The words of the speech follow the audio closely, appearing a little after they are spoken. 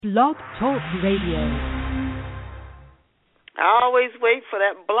Blog Talk Radio. I always wait for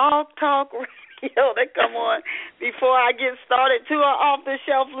that Blog Talk Radio to come on before I get started. To our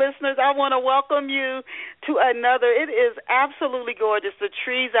off-the-shelf listeners, I want to welcome you to another. It is absolutely gorgeous. The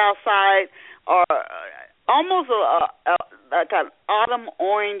trees outside are almost like an autumn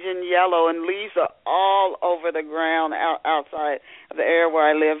orange and yellow, and leaves are all over the ground outside of the area where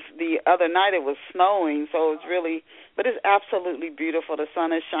I live. The other night it was snowing, so it's really, but it's absolutely beautiful. The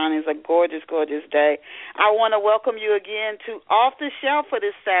sun is shining. It's a gorgeous, gorgeous day. I want to welcome you again to Off the Shelf for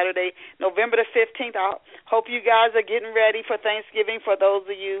this Saturday, November the 15th. I hope you guys are getting ready for Thanksgiving for those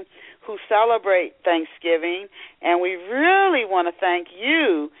of you who celebrate Thanksgiving, and we really want to thank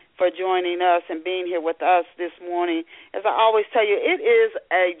you for joining us and being here with us this morning. As I always tell you, it is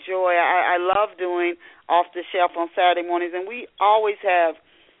a joy. I love doing Off the Shelf on Saturday mornings, and we always have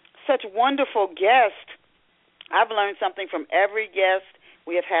such wonderful guests. I've learned something from every guest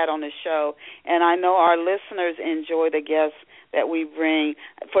we have had on the show, and I know our listeners enjoy the guests that we bring.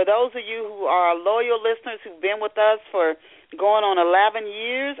 For those of you who are loyal listeners who've been with us for going on 11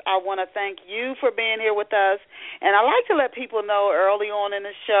 years, I want to thank you for being here with us. And I like to let people know early on in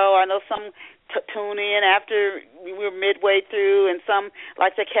the show, I know some tune in after we're midway through, and some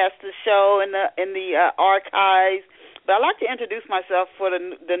like to catch the show in the archives. But I like to introduce myself for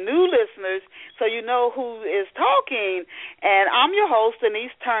the new listeners so you know who is talking. And I'm your host,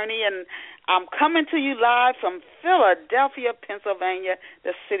 Denise Turney, and I'm coming to you live from Philadelphia, Pennsylvania,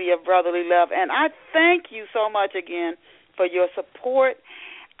 the city of brotherly love. And I thank you so much again for your support.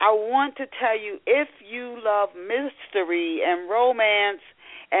 I want to tell you, if you love mystery and romance,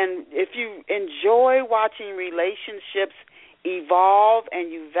 and if you enjoy watching relationships evolve and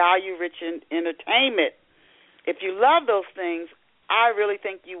you value rich entertainment, if you love those things, I really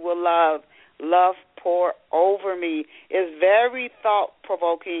think you will love Love Pour Over Me. It's very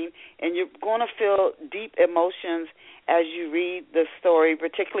thought-provoking, and you're going to feel deep emotions as you read the story,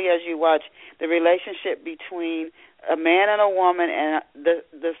 particularly as you watch the relationship between a man and a woman, and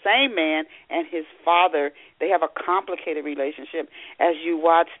the same man and his father. They have a complicated relationship as you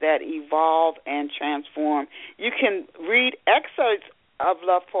watch that evolve and transform. You can read excerpts of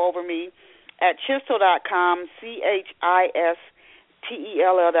Love Pour Over Me at chistel.com,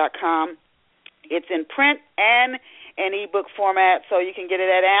 CHISTELL.com. It's in print and an ebook format, so you can get it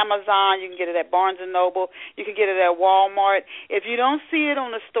at Amazon, you can get it at Barnes & Noble, you can get it at Walmart. If you don't see it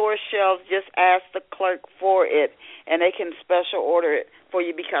on the store shelves, just ask the clerk for it, and they can special order it for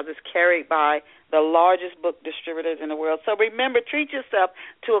you because it's carried by the largest book distributors in the world. So remember, treat yourself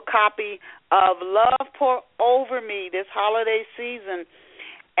to a copy of Love Pour Over Me this holiday season.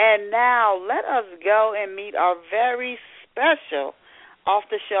 And now let us go and meet our very special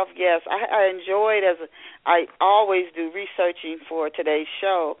off-the-shelf guest. I enjoyed, as I always do, researching for today's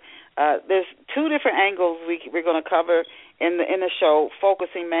show. There's two different angles we're going to cover in the show,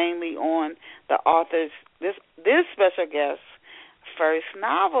 focusing mainly on the author's this special guest's first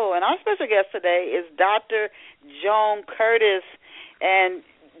novel. And our special guest today is Dr. Joan Curtis. And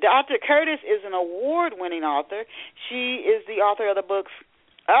Dr. Curtis is an award-winning author. She is the author of the books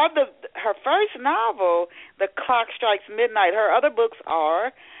her first novel, The Clock Strikes Midnight. Her other books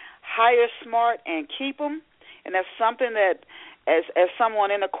are Hire Smart and Keep 'Em, and that's something that, as someone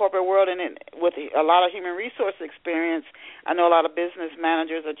in the corporate world and with a lot of human resource experience, I know a lot of business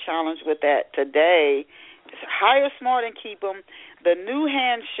managers are challenged with that today. Hire Smart and Keep 'Em, The New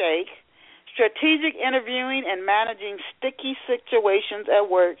Handshake, Strategic Interviewing and Managing Sticky Situations at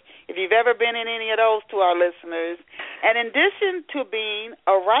Work, if you've ever been in any of those, to our listeners. And in addition to being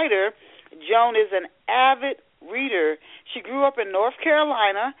a writer, Joan is an avid reader. She grew up in North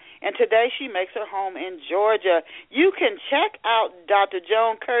Carolina, and today she makes her home in Georgia. You can check out Dr.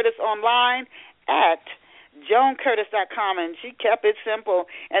 Joan Curtis online at joancurtis.com, and she kept it simple,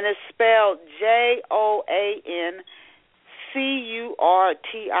 and it's spelled JOANCURTIS.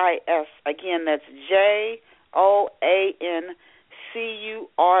 Again, that's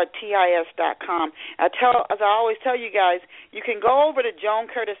JOANCURTIS.com. As I always tell you guys, you can go over to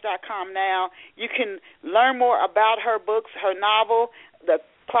joancurtis.com now. You can learn more about her books, her novel, The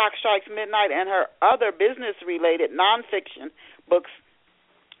Clock Strikes Midnight, and her other business-related nonfiction books,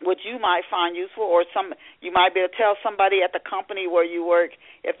 which you might find useful, or you might be able to tell somebody at the company where you work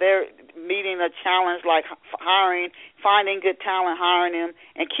if they're meeting a challenge like finding good talent, hiring them,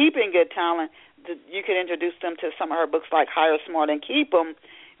 and keeping good talent. You can introduce them to some of her books like Hire Smart and Keep 'Em.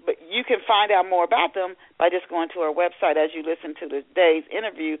 But you can find out more about them by just going to her website as you listen to today's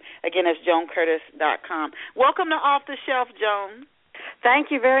interview. Again, it's joancurtis.com. Welcome to Off the Shelf, Joan.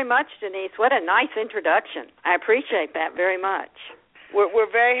 Thank you very much, Denise. What a nice introduction. I appreciate that very much.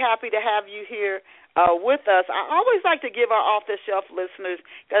 We're very happy to have you here with us. I always like to give our off-the-shelf listeners,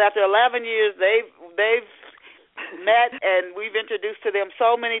 because after 11 years, they've met and we've introduced to them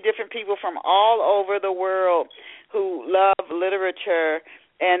so many different people from all over the world who love literature.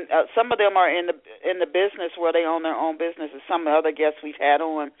 And some of them are in the business where they own their own businesses. Some of the other guests we've had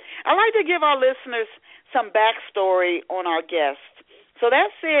on. I like to give our listeners some backstory on our guests. So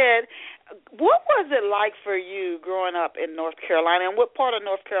that said, what was it like for you growing up in North Carolina, and what part of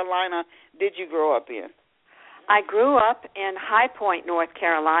North Carolina did you grow up in? I grew up in High Point, North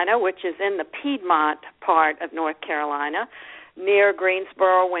Carolina, which is in the Piedmont part of North Carolina, near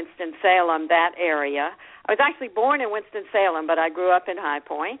Greensboro, Winston-Salem, that area. I was actually born in Winston-Salem, but I grew up in High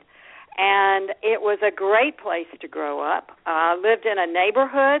Point, and it was a great place to grow up. I lived in a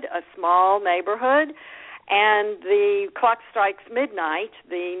neighborhood, a small neighborhood, and the Clock Strikes Midnight,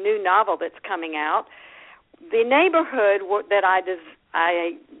 the new novel that's coming out, the neighborhood that I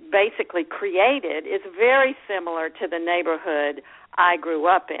basically created is very similar to the neighborhood I grew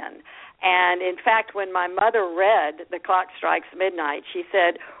up in. And, in fact, when my mother read The Clock Strikes Midnight, she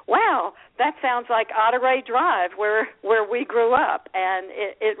said, wow, that sounds like Otteray Drive where we grew up. And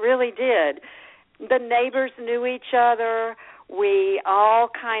it really did. The neighbors knew each other. We all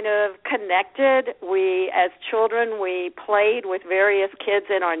kind of connected. As children, we played with various kids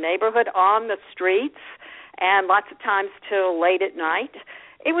in our neighborhood on the streets and lots of times till late at night.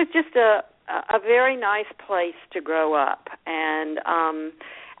 It was just a very nice place to grow up. And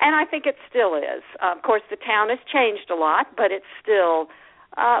I think it still is. Of course, the town has changed a lot, but it's still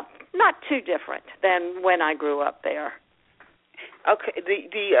not too different than when I grew up there. Okay.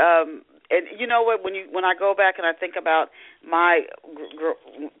 And you know what? When I go back and I think about my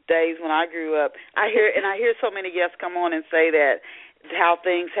days when I grew up, I hear so many guests come on and say that how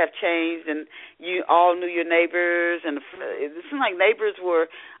things have changed, and you all knew your neighbors, and it seemed like neighbors were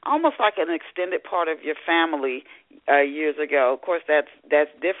almost like an extended part of your family years ago. Of course, that's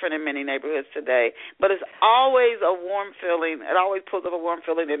different in many neighborhoods today, but it's always a warm feeling. It always pulls up a warm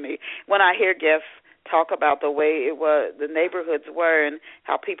feeling in me when I hear guests talk about the way the neighborhoods were and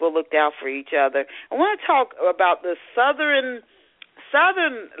how people looked out for each other. I want to talk about the Southern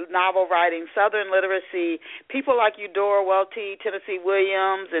novel writing, Southern literacy, people like Eudora Welty, Tennessee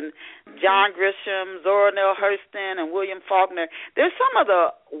Williams, and John Grisham, Zora Neale Hurston, and William Faulkner. They're some of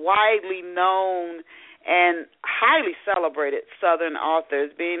the widely known and highly celebrated Southern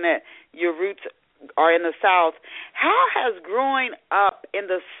authors, being that your roots are in the South. How has growing up in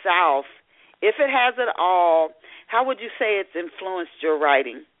the South, if it has at all, how would you say it's influenced your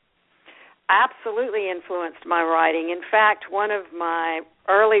writing? Absolutely influenced my writing. In fact, one of my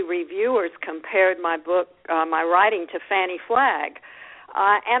early reviewers compared my book, my writing, to Fannie Flagg.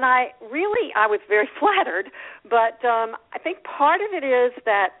 And I was very flattered, but I think part of it is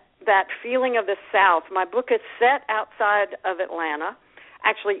that feeling of the South. My book is set outside of Atlanta,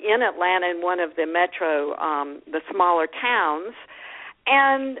 actually in Atlanta in one of the the smaller towns,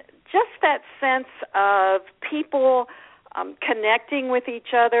 and just that sense of people connecting with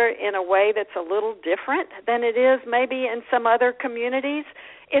each other in a way that's a little different than it is maybe in some other communities.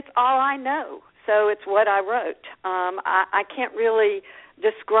 It's all I know, so it's what I wrote. I can't really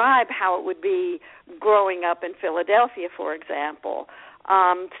describe how it would be growing up in Philadelphia, for example.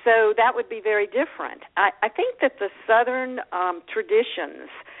 So that would be very different. I think that the Southern traditions,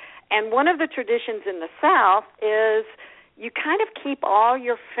 and one of the traditions in the South is you kind of keep all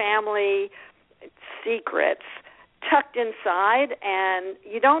your family secrets tucked inside, and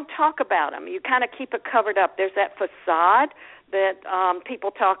you don't talk about them. You kind of keep it covered up. There's that facade that people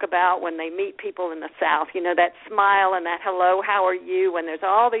talk about when they meet people in the South, that smile and that hello, how are you, when there's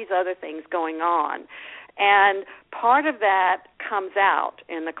all these other things going on. And part of that comes out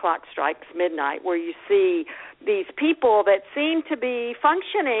in The Clock Strikes Midnight, where you see these people that seem to be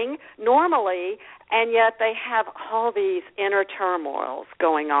functioning normally, and yet they have all these inner turmoils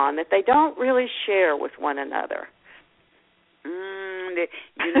going on that they don't really share with one another.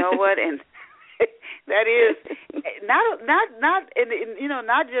 You know what, and that is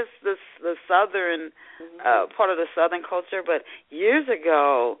not just the Southern part of the Southern culture, but years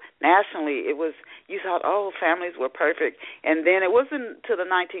ago nationally, it was, you thought, families were perfect, and then it wasn't to the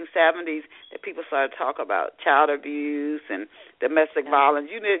 1970s that people started to talk about child abuse and domestic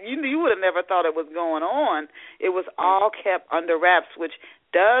violence. You would have never thought it was going on. It was all kept under wraps, which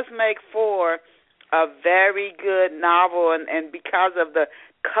does make for a very good novel, and because of the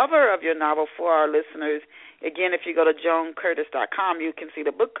cover of your novel for our listeners, again, if you go to joancurtis.com, you can see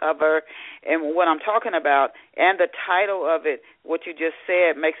the book cover and what I'm talking about, and the title of it, what you just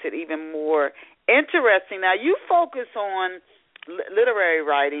said, makes it even more interesting. Now, you focus on literary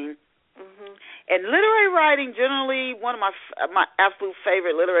writing. Mm-hmm. And literary writing, generally, one of my absolute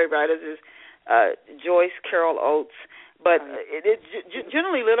favorite literary writers is Joyce Carol Oates. But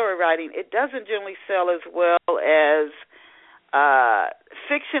generally, literary writing, it doesn't generally sell as well as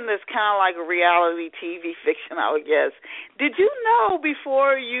fiction that's kind of like reality TV fiction, I would guess. Did you know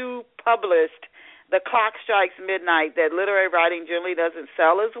before you published The Clock Strikes Midnight that literary writing generally doesn't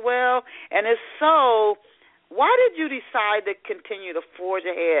sell as well? And if so, why did you decide to continue to forge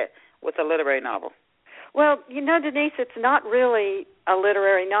ahead with a literary novel? Well, Denise, it's not really a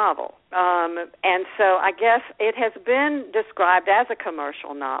literary novel. And so I guess it has been described as a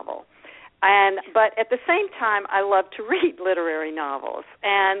commercial novel. But at the same time, I love to read literary novels.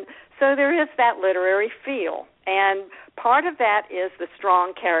 And so there is that literary feel. And part of that is the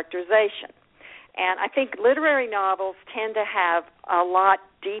strong characterization. And I think literary novels tend to have a lot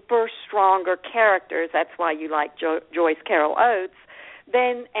deeper, stronger characters. That's why you like Joyce Carol Oates.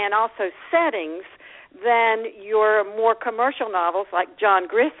 And also settings than your more commercial novels like John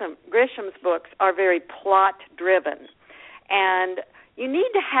Grisham's books are very plot-driven. And you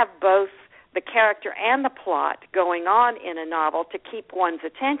need to have both the character and the plot going on in a novel to keep one's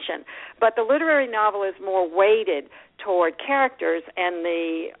attention. But the literary novel is more weighted toward characters and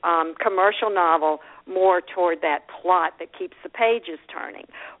the commercial novel more toward that plot that keeps the pages turning.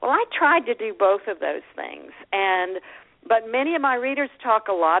 Well, I tried to do both of those things, but many of my readers talk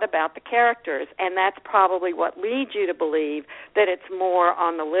a lot about the characters, and that's probably what leads you to believe that it's more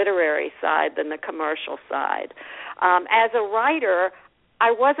on the literary side than the commercial side. As a writer,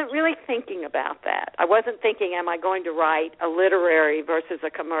 I wasn't really thinking about that. I wasn't thinking, am I going to write a literary versus a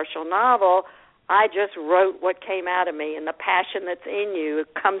commercial novel? I just wrote what came out of me, and the passion that's in you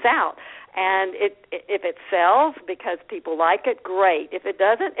comes out. And if it sells because people like it, great. If it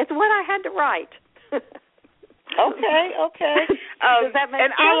doesn't, it's what I had to write. Okay. Does that make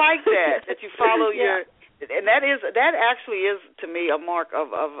sense? I like that you follow your, and that actually is to me a mark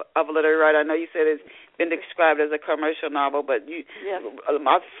of a literary writer. I know you said it's been described as a commercial novel, but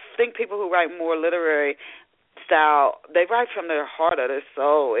I think people who write more literary style, they write from their heart or their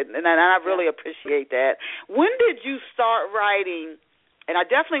soul, and I really appreciate that. When did you start writing? And I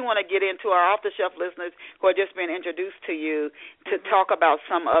definitely want to get into our off-the-shelf listeners who are just being introduced to you to talk about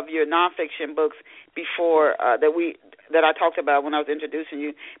some of your nonfiction books before that I talked about when I was introducing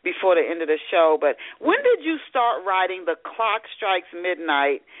you before the end of the show. But when did you start writing The Clock Strikes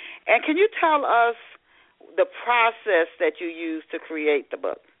Midnight? And can you tell us the process that you used to create the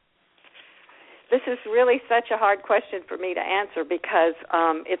book? This is really such a hard question for me to answer because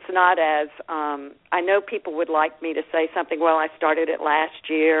it's not as I know people would like me to say something, well, I started it last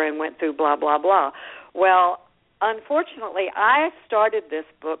year and went through blah, blah, blah. Well, unfortunately, I started this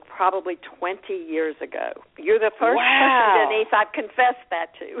book probably 20 years ago. You're the first person, Denise, I've confessed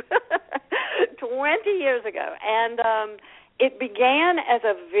that to. 20 years ago. And it began as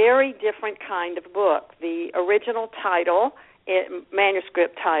a very different kind of book. The original title,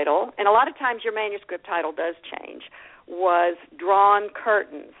 manuscript title, and a lot of times your manuscript title does change, was Drawn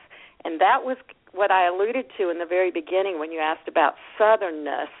Curtains. And that was what I alluded to in the very beginning when you asked about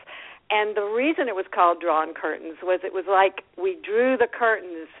southernness. And the reason it was called Drawn Curtains was it was like we drew the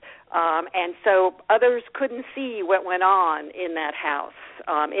curtains, and so others couldn't see what went on in that house,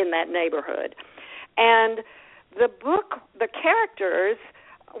 in that neighborhood. And the book, the characters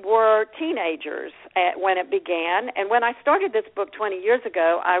were teenagers when it began, and when I started this book 20 years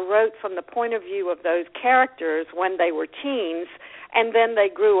ago, I wrote from the point of view of those characters when they were teens, and then they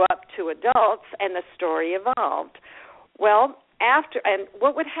grew up to adults, and the story evolved. Well, and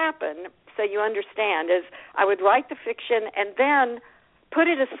what would happen, so you understand, is I would write the fiction and then put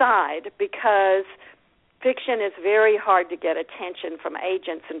it aside because fiction is very hard to get attention from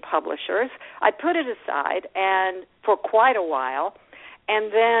agents and publishers. I'd put it aside and for quite a while,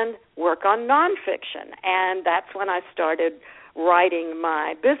 and then work on nonfiction. And that's when I started writing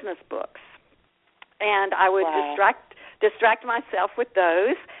my business books. And I would distract myself with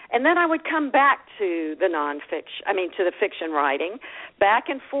those, and then I would come back to the to the fiction writing, back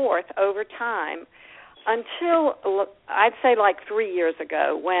and forth over time until I'd say like 3 years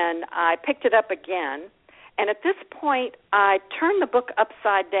ago when I picked it up again. And at this point, I turned the book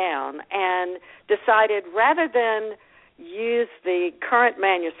upside down and decided rather than use the current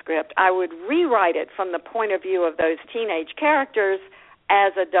manuscript, I would rewrite it from the point of view of those teenage characters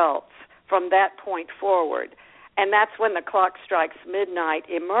as adults from that point forward. And that's when The Clock Strikes Midnight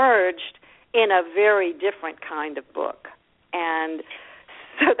emerged in a very different kind of book. And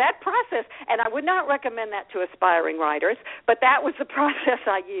so that process, and I would not recommend that to aspiring writers, but that was the process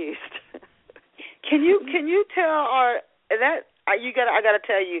I used. Can you tell that I got to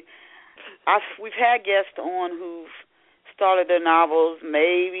tell you, we've had guests on who've started their novels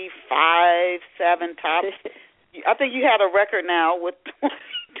maybe 5, 7 tops. I think you had a record now with 20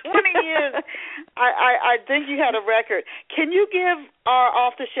 years. I think you had a record. Can you give our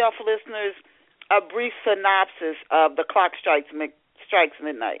off-the-shelf listeners a brief synopsis of The Clock Strikes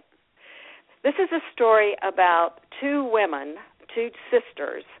Midnight? This is a story about two women, two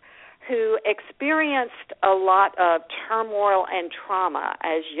sisters, who experienced a lot of turmoil and trauma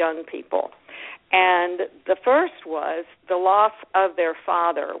as young people. And the first was the loss of their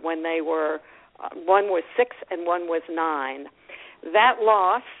father when they were, one was 6 and one was 9. That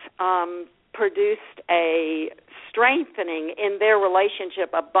loss produced a strengthening in their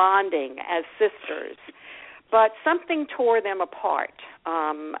relationship, a bonding as sisters. But something tore them apart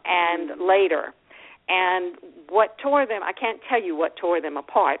and later. And what tore them, I can't tell you what tore them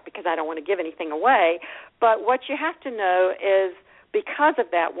apart because I don't want to give anything away, but what you have to know is because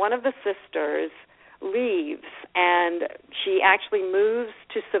of that, one of the sisters leaves, and she actually moves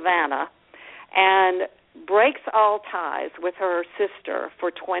to Savannah and breaks all ties with her sister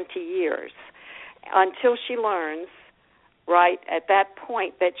for 20 years until she learns, right at that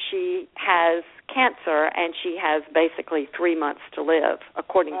point, that she has cancer and she has basically 3 months to live,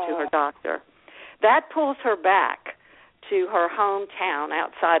 according to her doctor. That pulls her back to her hometown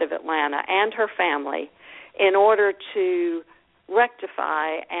outside of Atlanta and her family in order to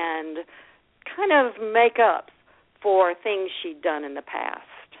rectify and kind of make up for things she'd done in the past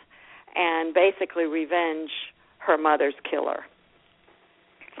and basically revenge her mother's killer.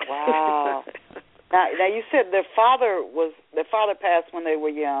 Wow. Now you said their father passed when they were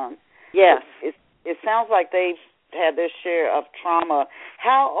young. Yes. It sounds like they've had their share of trauma.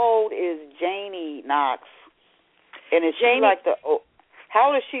 How old is Janie Knox? And is she like how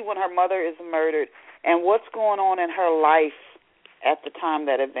old is she when her mother is murdered? And what's going on in her life at the time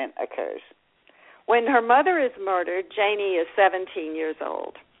that event occurs? When her mother is murdered, Janie is 17 years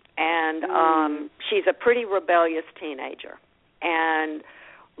old, and she's a pretty rebellious teenager. And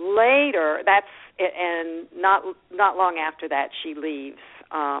later, and not long after that, she leaves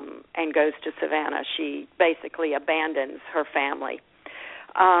and goes to Savannah. She basically abandons her family.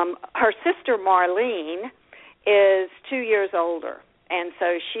 Her sister Marlene is 2 years older, and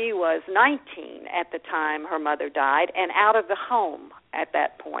so she was 19 at the time her mother died and out of the home at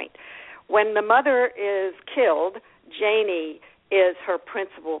that point. When the mother is killed, Janie is her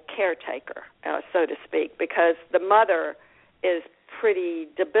principal caretaker, so to speak, because the mother is pretty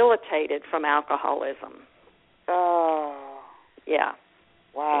debilitated from alcoholism. Oh. Yeah.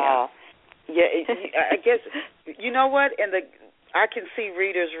 Wow. Yeah, I guess, you know what? I can see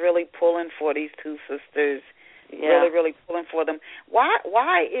readers really pulling for these two sisters, really pulling for them.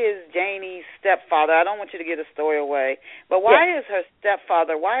 Why is Janie's stepfather, I don't want you to give the story away, but why is her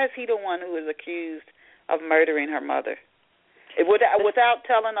stepfather, why is he the one who is accused of murdering her mother? Without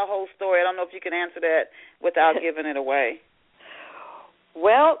telling the whole story, I don't know if you can answer that without giving it away.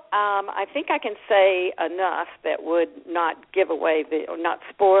 Well, I think I can say enough that would not give away or not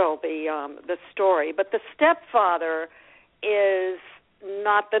spoil the story. But the stepfather is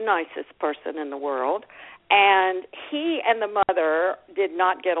not the nicest person in the world, and he and the mother did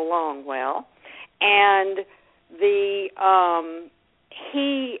not get along well. And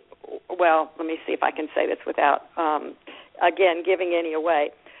let me see if I can say this without again giving any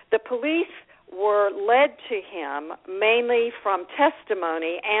away. The police were led to him mainly from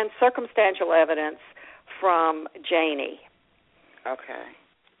testimony and circumstantial evidence from Janie. Okay.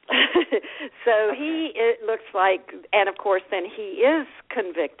 So it looks like, and of course then he is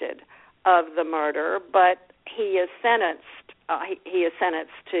convicted of the murder, but he is sentenced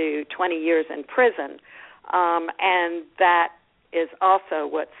to 20 years in prison, and that is also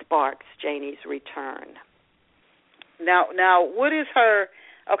what sparks Janie's return. Now, what is her...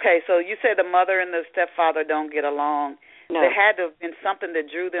 Okay, so you said the mother and the stepfather don't get along. No. There had to have been something that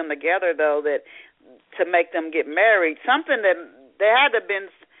drew them together, though, that to make them get married. Something that there had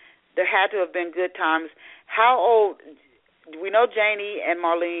to have been good times. How old? We know Janie and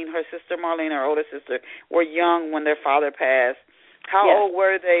Marlene, her sister Marlene, her older sister, were young when their father passed. How old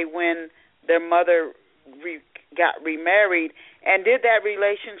were they when their mother got remarried? And did that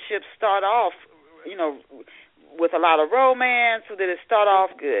relationship start off, with a lot of romance, or did it start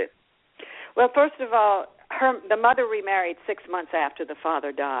off good? Well, first of all, the mother remarried 6 months after the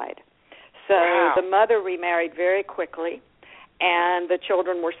father died. So the mother remarried very quickly, and the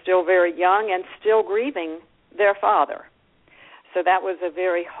children were still very young and still grieving their father. So that was a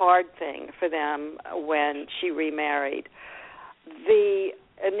very hard thing for them when she remarried.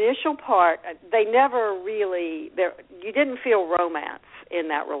 initial part, they never really, you didn't feel romance in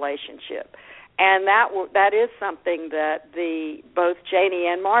that relationship. And that is something that both Janie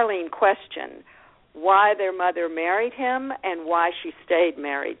and Marlene question, why their mother married him and why she stayed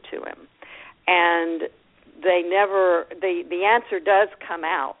married to him. And they never, the answer does come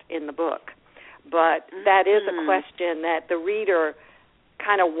out in the book, but that is a question that the reader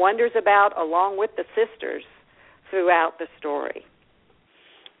kind of wonders about along with the sisters throughout the story.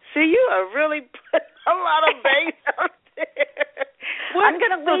 See, you are really putting a lot of bait out there. I'm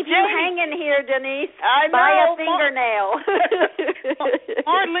going to leave you hanging here, Denise, I know, by a fingernail.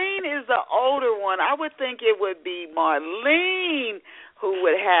 Marlene is the older one. I would think it would be Marlene who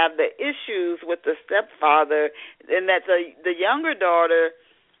would have the issues with the stepfather, and that the younger daughter,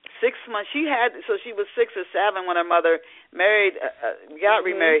 6 months, she was 6 or 7 when her mother got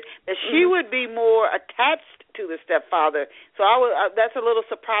remarried, that she would be more attached to the stepfather. So that's a little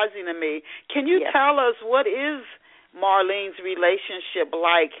surprising to me. Can you tell us what is Marlene's relationship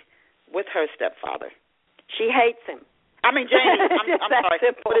like with her stepfather? She hates him. I mean, Janie, I'm sorry.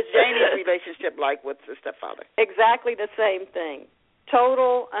 Simple. What is Janie's relationship like with the stepfather? Exactly the same thing.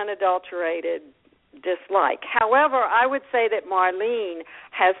 Total, unadulterated dislike. However, I would say that Marlene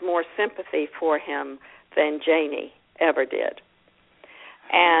has more sympathy for him than Janie ever did.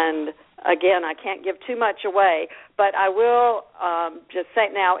 And again, I can't give too much away, but I will just say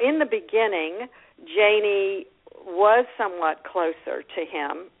now, in the beginning, Janie was somewhat closer to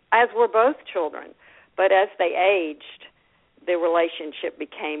him, as were both children. But as they aged, the relationship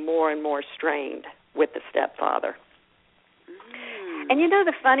became more and more strained with the stepfather. And you know,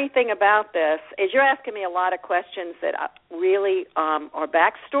 the funny thing about this is you're asking me a lot of questions that really are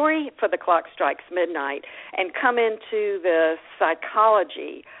backstory for The Clock Strikes Midnight and come into the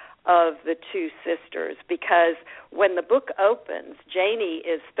psychology of the two sisters, because when the book opens, Janie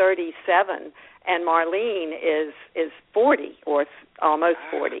is 37 and Marlene is 40 or almost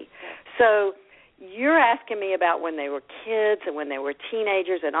 40. So you're asking me about when they were kids and when they were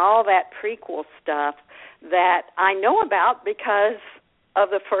teenagers and all that prequel stuff that I know about because of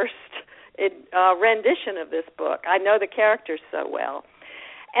the first rendition of this book. I know the characters so well.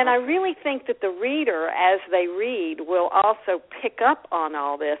 And I really think that the reader, as they read, will also pick up on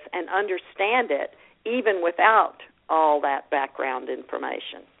all this and understand it, even without all that background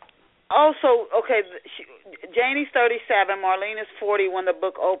information. Also, okay, Janie's 37, Marlene is 40 when the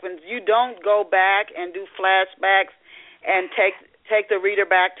book opens. You don't go back and do flashbacks and take the reader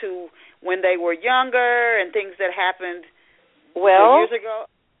back to when they were younger and things that happened years ago?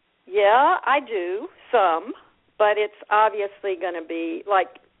 Yeah, I do, some, but it's obviously going to be,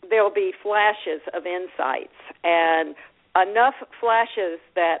 like, there'll be flashes of insights and enough flashes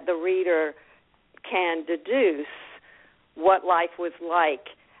that the reader can deduce what life was like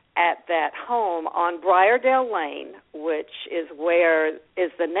at that home on Briardale Lane, which is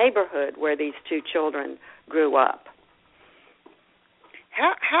the neighborhood where these two children grew up.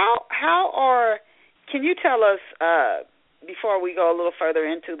 Can you tell us, before we go a little further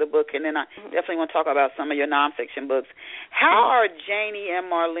into the book, and then I definitely want to talk about some of your nonfiction books, how are Janie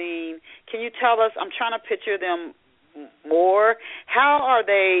and Marlene, can you tell us, I'm trying to picture them more, how are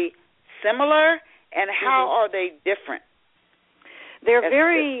they similar and how are they different?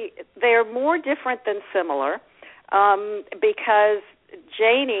 They're more different than similar, because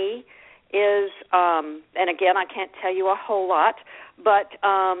Janie is, and again, I can't tell you a whole lot, but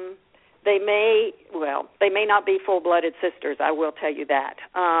they may not be full-blooded sisters, I will tell you that.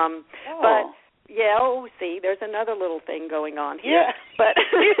 But, see, there's another little thing going on here. Yeah. But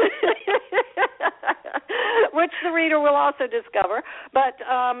which the reader will also discover. But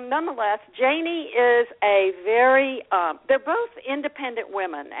nonetheless, Janie is they're both independent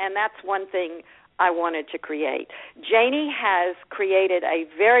women, and that's one thing I wanted to create. Janie has created a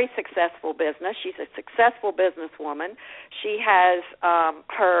very successful business. She's a successful businesswoman. She has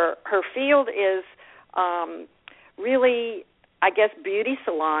her field is really, I guess, beauty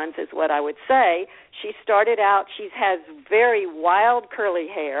salons is what I would say. She started out, she has very wild curly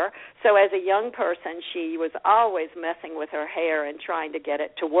hair, so as a young person she was always messing with her hair and trying to get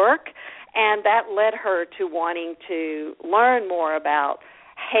it to work, and that led her to wanting to learn more about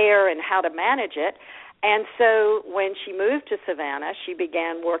hair and how to manage it. And so when she moved to Savannah, she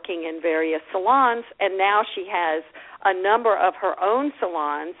began working in various salons, and now she has a number of her own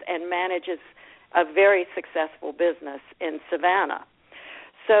salons and manages a very successful business in Savannah.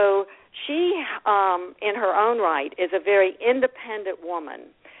 So she, in her own right, is a very independent woman.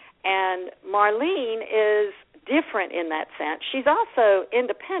 And Marlene is different in that sense. She's also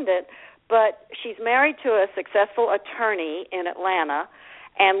independent, but she's married to a successful attorney in Atlanta,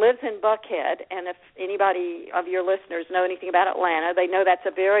 and lives in Buckhead. And if anybody of your listeners know anything about Atlanta, they know that's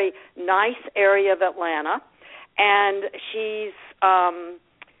a very nice area of Atlanta. And she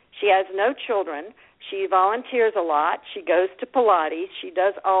has no children. She volunteers a lot. She goes to Pilates. She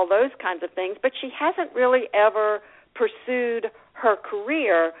does all those kinds of things, but she hasn't really ever pursued her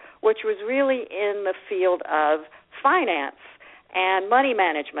career, which was really in the field of finance and money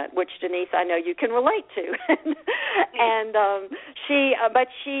management, which, Denise, I know you can relate to. And but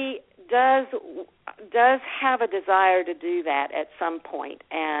she does have a desire to do that at some point.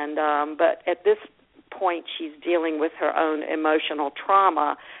 And but at this point, she's dealing with her own emotional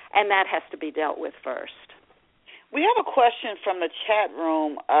trauma, and that has to be dealt with first. We have a question from the chat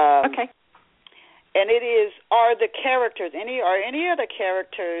room. Okay. And it is: are any of the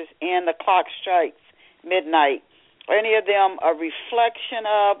characters in The Clock Strikes Midnight, are any of them a reflection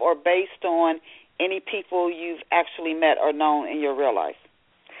of or based on any people you've actually met or known in your real life?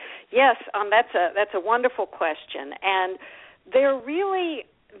 Yes, that's a wonderful question, and they're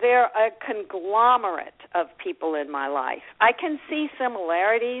a conglomerate of people in my life. I can see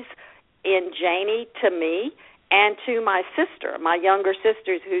similarities in Janie to me and to my sister, my younger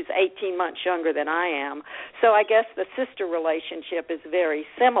sister, who's 18 months younger than I am. So I guess the sister relationship is very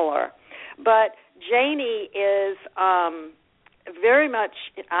similar. But Janie is very much,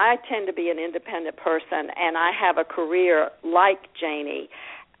 I tend to be an independent person, and I have a career like Janie.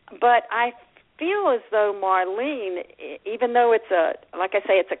 But I feel as though Marlene, even though it's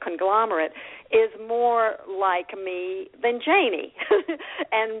a conglomerate, is more like me than Janie.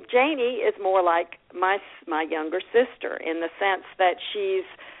 And Janie is more like my younger sister in the sense that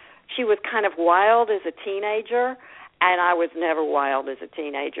she was kind of wild as a teenager, and I was never wild as a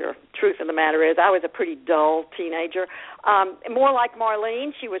teenager. Truth of the matter is I was a pretty dull teenager. More like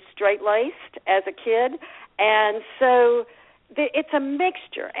Marlene, she was straight-laced as a kid, and so it's a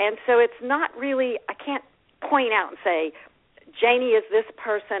mixture, and so it's not really, I can't point out and say, Janie is this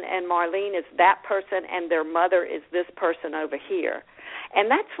person and Marlene is that person and their mother is this person over here. And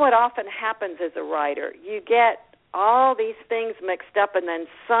that's what often happens as a writer. You get all these things mixed up and then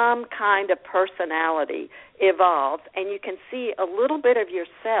some kind of personality evolves, and you can see a little bit of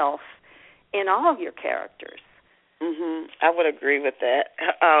yourself in all of your characters. I would agree with that.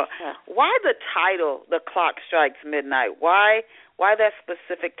 Why the title, The Clock Strikes Midnight? Why that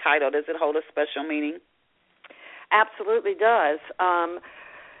specific title? Does it hold a special meaning? Absolutely does.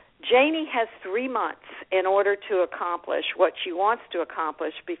 Janie has 3 months in order to accomplish what she wants to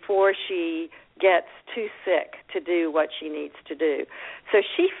accomplish before she gets too sick to do what she needs to do. So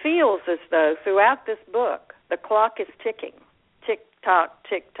she feels as though throughout this book, the clock is ticking, tick-tock,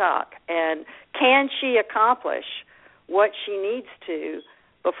 tick-tock. And can she accomplish what she needs to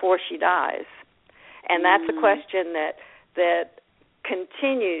before she dies? And that's a question that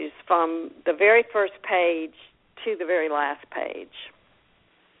continues from the very first page to the very last page.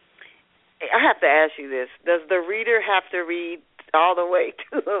 I have to ask you this. Does the reader have to read all the way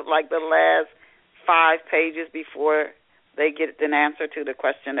to like the last 5 pages before they get an answer to the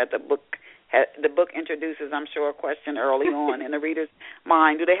question that the book introduces? I'm sure a question early on in the reader's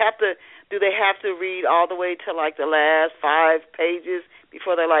mind. Do they have to read all the way to like the last 5 pages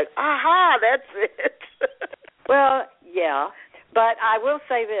before they're like, aha, that's it? Well, yeah. But I will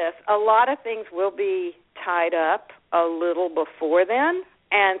say this, a lot of things will be tied up a little before then,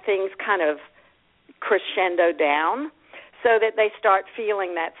 and things kind of crescendo down so that they start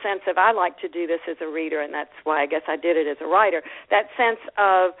feeling that sense of, I like to do this as a reader, and that's why I guess I did it as a writer, that sense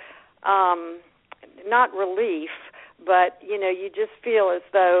of not relief, but, you just feel as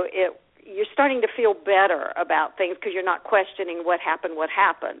though you're starting to feel better about things because you're not questioning what happened.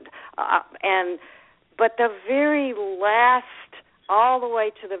 But the very last, all the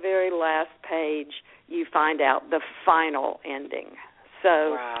way to the very last page, you find out the final ending. So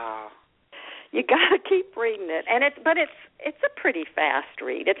wow. You got to keep reading it, and it's a pretty fast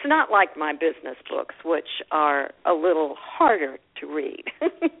read. It's not like my business books, which are a little harder to read.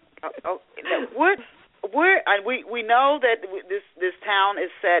 We know that this town is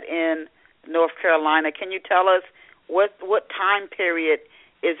set in North Carolina. Can you tell us what time period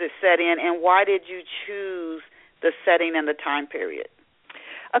is it set in, and why did you choose the setting and the time period?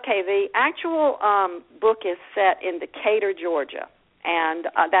 Okay, the actual book is set in Decatur, Georgia, and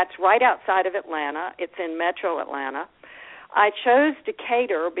that's right outside of Atlanta. It's in metro Atlanta. I chose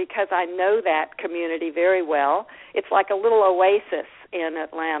Decatur because I know that community very well. It's like a little oasis in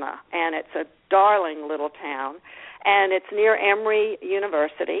Atlanta, and it's a darling little town. And it's near Emory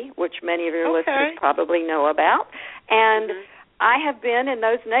University, which many of your listeners probably know about. And I have been in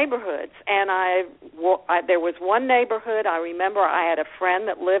those neighborhoods, and there was one neighborhood I remember I had a friend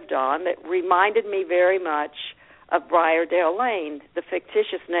that lived on that reminded me very much of Briardale Lane, the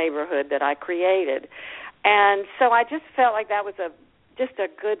fictitious neighborhood that I created. And so I just felt like that was just a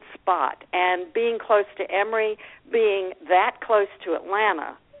good spot. And being close to Emory, being that close to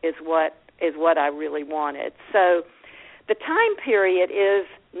Atlanta is what I really wanted. So the time period is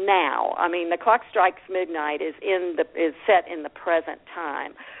now. I mean, the clock strikes midnight is set in the present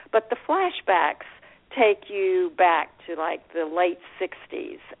time, but the flashbacks take you back to like the late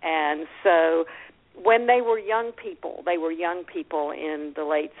 60s, and so when they were young people in the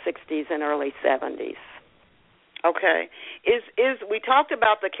late 60s and early 70s. Okay. Is we talked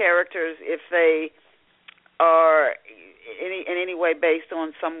about the characters, if they are in any way based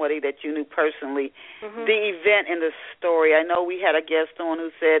on somebody that you knew personally. Mm-hmm. The event in the story, I know we had a guest on who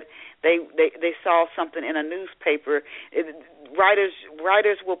said they saw something in a newspaper.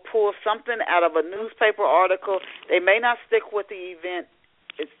 Writers will pull something out of a newspaper article. They may not stick with the event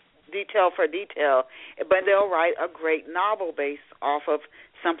detail for detail, but they'll write a great novel based off of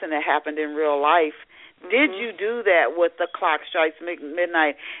something that happened in real life. Mm-hmm. Did you do that with The Clock Strikes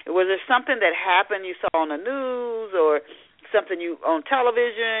Midnight? Was there something that happened you saw on the news or something you on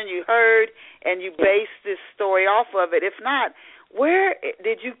television you heard and you based this story off of it? If not, where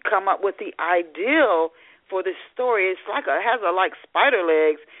did you come up with the ideal for this story? It's like it has spider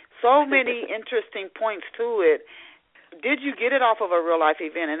legs, so many interesting points to it. Did you get it off of a real life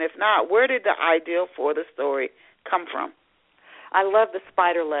event? And if not, where did the ideal for the story come from? I love the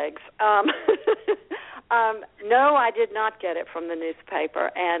spider legs. No, I did not get it from the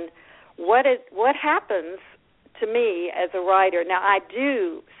newspaper. And what happens to me as a writer, now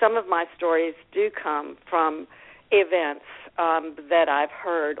some of my stories do come from events that I've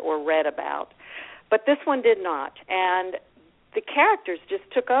heard or read about, but this one did not. And the characters just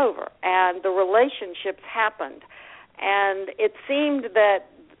took over, and the relationships happened. And it seemed that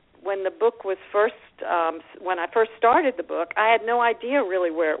when the book was when I first started the book, I had no idea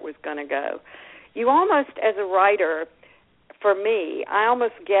really where it was going to go. You almost, as a writer, for me, I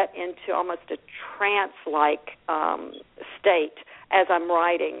almost get into almost a trance-like state as I'm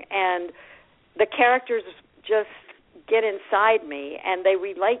writing, and the characters just get inside me, and they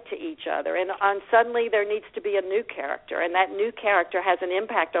relate to each other, and suddenly there needs to be a new character, and that new character has an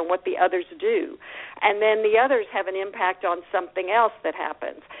impact on what the others do, and then the others have an impact on something else that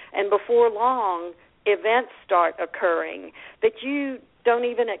happens, and before long, events start occurring that you don't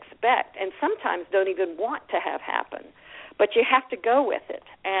even expect, and sometimes don't even want to have happen, but you have to go with it.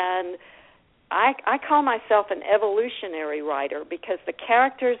 And I call myself an evolutionary writer because the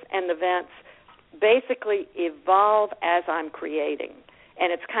characters and the events basically evolve as I'm creating,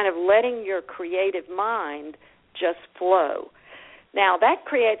 and it's kind of letting your creative mind just flow. Now, that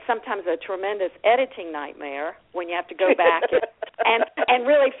creates sometimes a tremendous editing nightmare when you have to go back and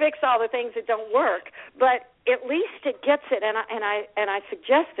really fix all the things that don't work, but at least it gets it, and I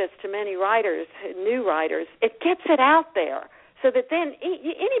suggest this to many writers, new writers, it gets it out there so that then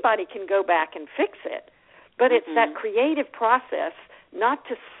anybody can go back and fix it, but it's that creative process not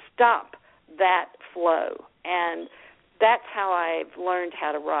to stop that flow, and that's how I've learned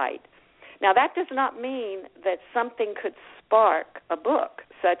how to write. Now, that does not mean that something could spark a book,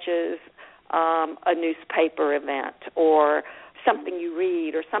 such as a newspaper event or something you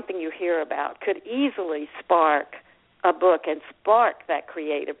read or something you hear about could easily spark a book and spark that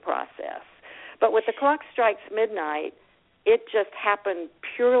creative process. But with The Clock Strikes Midnight, it just happened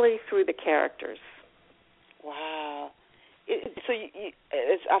purely through the characters. Wow.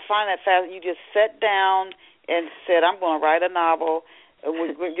 I find that fascinating. You just sat down and said, I'm going to write a novel.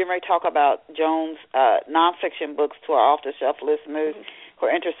 We're getting ready to talk about Joan's nonfiction books to our off-the-shelf listeners who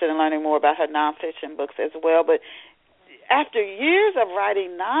are interested in learning more about her nonfiction books as well. But after years of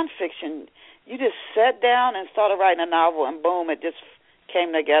writing nonfiction, you just sat down and started writing a novel, and boom, it just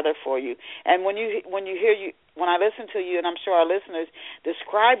came together for you. And when I listen to you, and I'm sure our listeners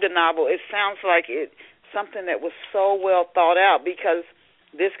describe the novel, it sounds like it's something that was so well thought out because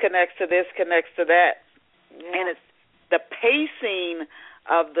this connects to this, connects to that. Yeah. And it's the pacing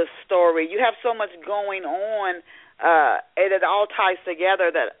of the story. You have so much going on, and it all ties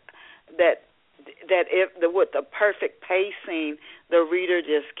together that with the perfect pacing, the reader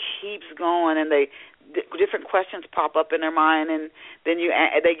just keeps going, and different questions pop up in their mind, and then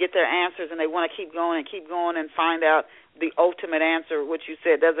they get their answers, and they want to keep going and find out the ultimate answer, which you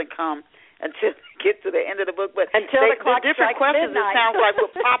said doesn't come until they get to the end of the book. But until the clock different questions midnight. It sounds like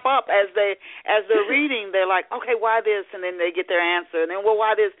will pop up as they're reading. They're like, okay, why this? And then they get their answer. And then, well,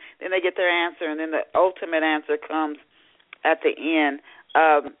 why this? Then they get their answer. And then the ultimate answer comes. at the end.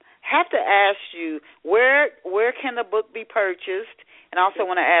 Have to ask you where can the book be purchased, and I also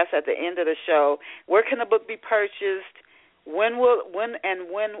want to ask at the end of the show, where can the book be purchased?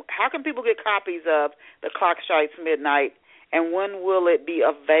 How can people get copies of The Clock Strikes Midnight, and when will it be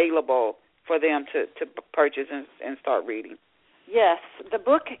available for them to purchase and start reading? Yes, the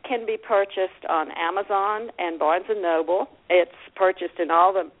book can be purchased on Amazon and Barnes & Noble. It's purchased in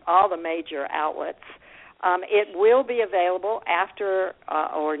all the major outlets. It will be available after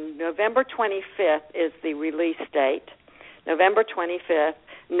November 25th is the release date, November 25th.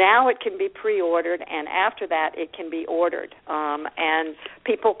 Now it can be pre-ordered, and after that it can be ordered, and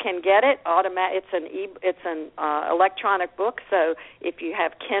people can get it. It's an electronic book, so if you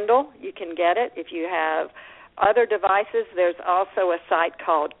have Kindle, you can get it. If you have other devices, there's also a site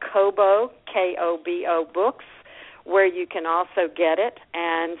called Kobo, Kobo Books, where you can also get it,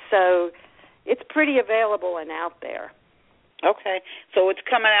 and so it's pretty available and out there. Okay, so it's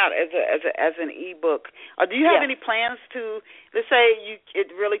coming out as an e-book. Do you have any plans to, let's say it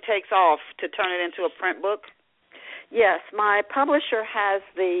really takes off, to turn it into a print book? Yes, my publisher has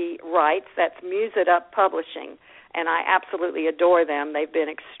the rights. That's Muse It Up Publishing, and I absolutely adore them. They've been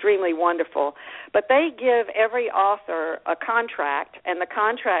extremely wonderful. But they give every author a contract, and the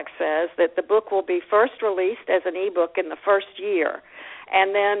contract says that the book will be first released as an e-book in the first year,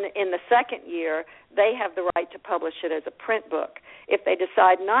 and then in the second year, they have the right to publish it as a print book. If they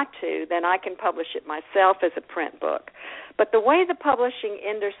decide not to, then I can publish it myself as a print book. But the way the publishing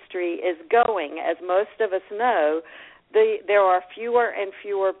industry is going, as most of us know, there are fewer and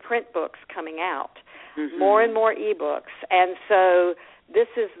fewer print books coming out, more and more e-books. And so this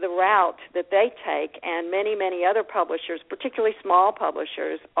is the route that they take, and many, many other publishers, particularly small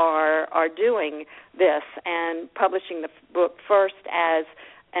publishers, are doing this and publishing the book first as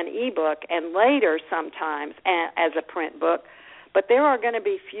an e-book and later sometimes as a print book. But there are going to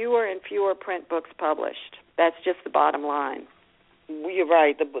be fewer and fewer print books published. That's just the bottom line. You're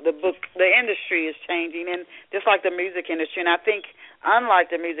right. The industry is changing, and just like the music industry. And I think, unlike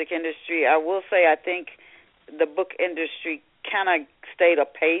the music industry, I will say I think the book industry kind of stayed a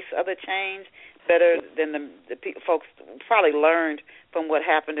pace of the change better than the folks probably learned from what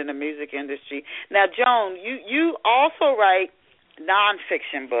happened in the music industry. Now, Joan, you also write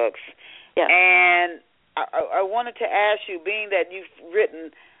nonfiction books, and I wanted to ask you, being that you've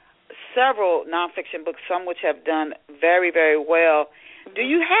written several nonfiction books, some which have done very, very well, do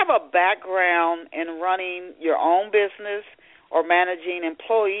you have a background in running your own business or managing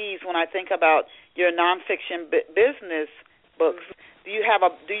employees? When I think about your nonfiction business books,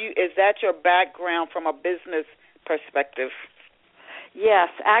 is that your background from a business perspective? Yes,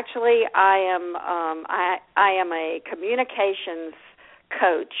 actually, I am a communications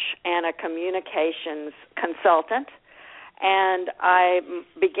coach and a communications consultant, and I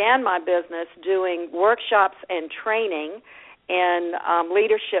began my business doing workshops and training in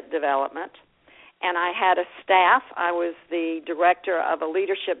leadership development, and I had a staff. I was the director of a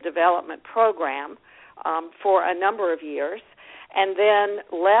leadership development program for a number of years, and then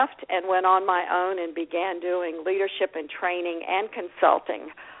left and went on my own and began doing leadership and training and consulting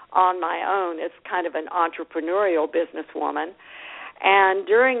on my own as kind of an entrepreneurial businesswoman. And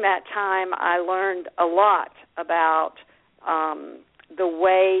during that time, I learned a lot about the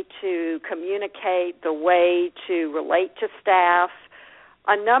way to communicate, the way to relate to staff,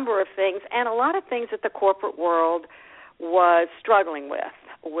 a number of things, and a lot of things that the corporate world was struggling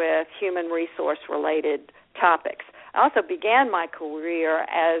with human resource-related topics. I also began my career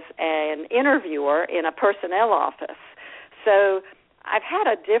as an interviewer in a personnel office. So I've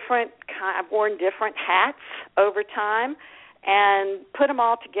worn different hats over time and put them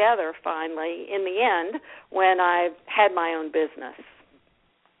all together finally in the end when I've had my own business.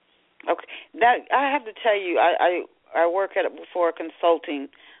 Okay. Now, I have to tell you, I work for a consulting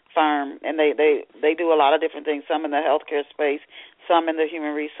firm, and they do a lot of different things, some in the healthcare space, some in the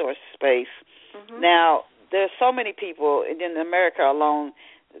human resource space. Now, there's so many people in America alone,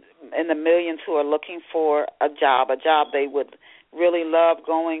 in the millions, who are looking for a job they would really love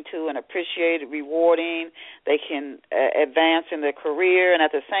going to and appreciate, rewarding. They can advance in their career, and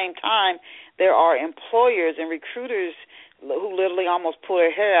at the same time, there are employers and recruiters who literally almost pull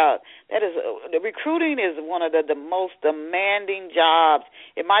their hair out. Recruiting is one of the most demanding jobs.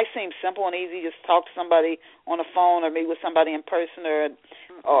 It might seem simple and easy, just talk to somebody on the phone or meet with somebody in person or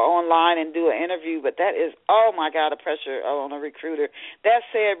online and do an interview, but that is, oh my God, the pressure on a recruiter. That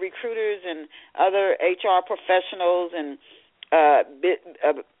said, recruiters and other HR professionals and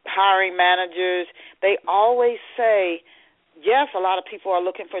hiring managers, they always say, yes, a lot of people are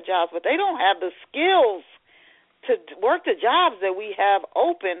looking for jobs, but they don't have the skills to work the jobs that we have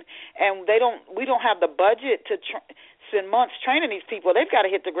open, and we don't have the budget to spend months training these people. They've got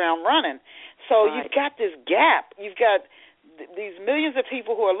to hit the ground running. So right. You've got this gap. You've got these millions of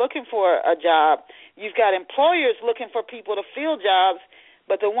people who are looking for a job. You've got employers looking for people to fill jobs,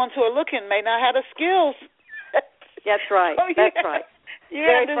 but the ones who are looking may not have the skills. That's right. So That's right.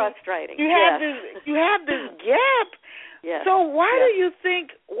 Very frustrating. You have this gap. Yes. So why do you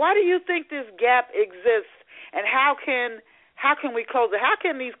think this gap exists, and how can we close it? How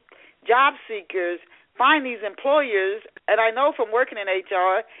can these job seekers find these employers? And I know from working in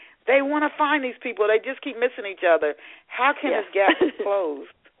HR, they want to find these people. They just keep missing each other. How can this gap be closed?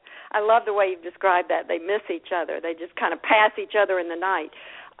 I love the way you've described that. They miss each other. They just kind of pass each other in the night.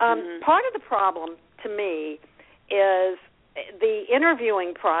 Part of the problem, to me, is the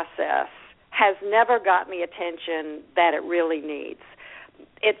interviewing process has never gotten the attention that it really needs.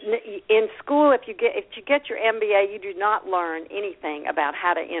 In school, if you get your MBA, you do not learn anything about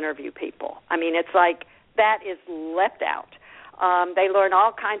how to interview people. I mean, it's like that is left out. They learn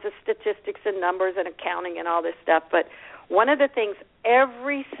all kinds of statistics and numbers and accounting and all this stuff, but one of the things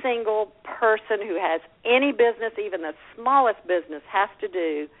every single person who has any business, even the smallest business, has to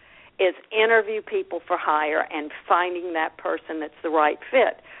do is interview people for hire and finding that person that's the right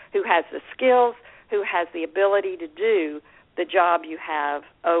fit, who has the skills, who has the ability to do the job you have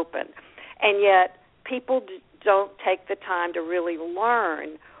open. And yet people don't take the time to really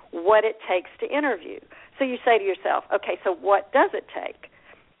learn what it takes to interview. So you say to yourself, okay, so what does it take?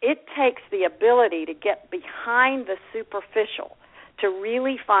 It takes the ability to get behind the superficial, to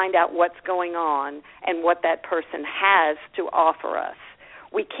really find out what's going on and what that person has to offer us.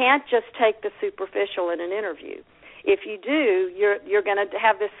 We can't just take the superficial in an interview. If you do, you're going to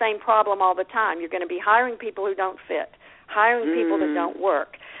have this same problem all the time. You're going to be hiring people who don't fit, hiring people that don't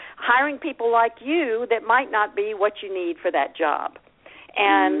work, hiring people like you that might not be what you need for that job.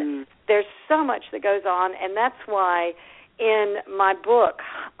 And there's so much that goes on, and that's why in my book,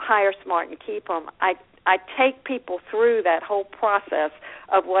 Hire Smart and Keep 'Em, I take people through that whole process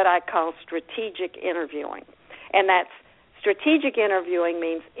of what I call strategic interviewing. And that's strategic interviewing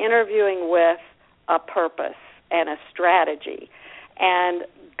means interviewing with a purpose and a strategy and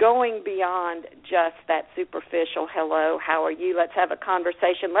going beyond just that superficial, hello, how are you, let's have a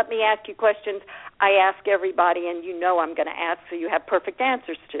conversation, let me ask you questions I ask everybody and you know I'm going to ask so you have perfect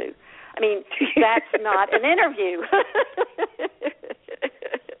answers to. I mean, that's not an interview.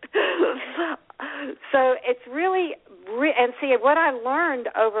 So it's really, and see, what I learned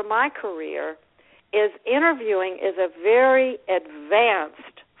over my career is interviewing is a very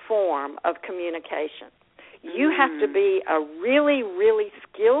advanced form of communication. You have to be a really, really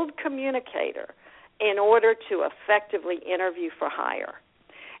skilled communicator in order to effectively interview for hire.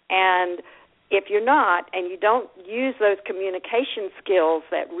 And if you're not, and you don't use those communication skills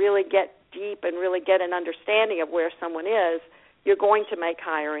that really get deep and really get an understanding of where someone is, you're going to make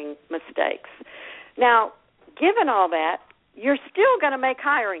hiring mistakes. Now, given all that, you're still going to make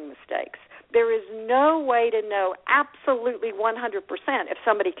hiring mistakes. There is no way to know absolutely 100% if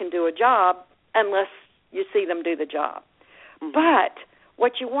somebody can do a job unless you see them do the job. But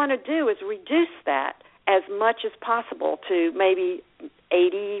what you want to do is reduce that as much as possible to maybe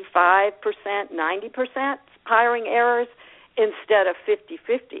 85%, 90% hiring errors instead of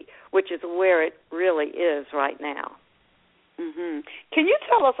 50-50, which is where it really is right now. Can you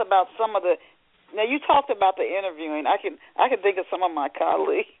tell us about some of the? Now you talked about the interviewing. I can think of some of my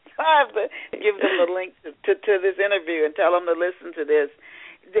colleagues. I have to give them the link to this interview and tell them to listen to this.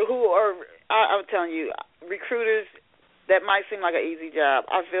 Who are, I'm telling you, recruiters, that might seem like an easy job.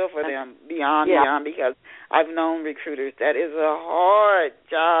 I feel for them beyond, because I've known recruiters. That is a hard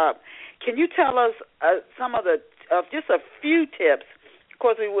job. Can you tell us some of just a few tips? Of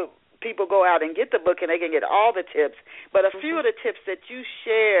course, people go out and get the book and they can get all the tips, but a few of the tips that you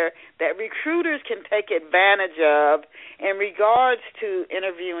share that recruiters can take advantage of in regards to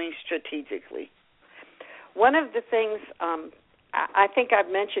interviewing strategically. One of the things, I think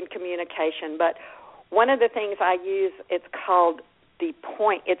I've mentioned communication, but one of the things I use, it's called the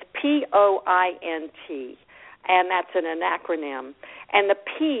point. It's POINT, and that's an acronym. And the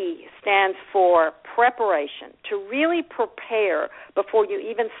P stands for preparation, to really prepare before you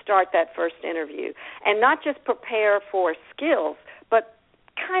even start that first interview. And not just prepare for skills, but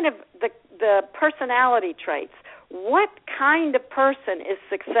kind of the personality traits. What kind of person is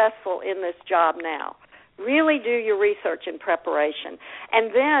successful in this job now? Really do your research and preparation.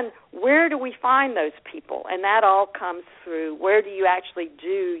 And then where do we find those people? And that all comes through where do you actually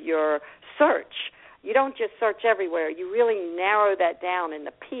do your search. You don't just search everywhere. You really narrow that down in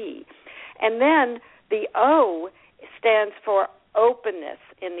the P. And then The O stands for openness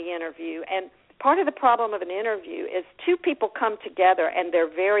in the interview. And part of the problem of an interview is two people come together and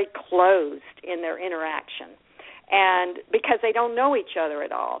they're very closed in their interaction, and because they don't know each other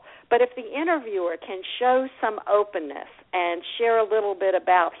at all. But if the interviewer can show some openness and share a little bit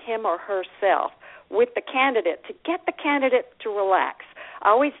about him or herself with the candidate to get the candidate to relax. I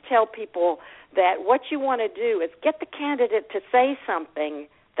always tell people that what you want to do is get the candidate to say something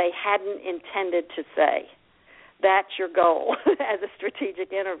they hadn't intended to say. That's your goal as a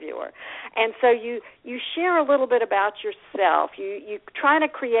strategic interviewer. And so you share a little bit about yourself. You try to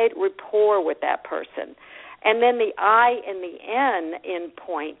create rapport with that person. And then the I and the N in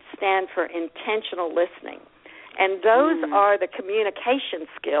point stand for intentional listening. And those are the communication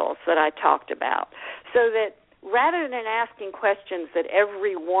skills that I talked about. So that rather than asking questions that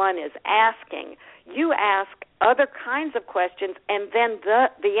everyone is asking, you ask other kinds of questions, and then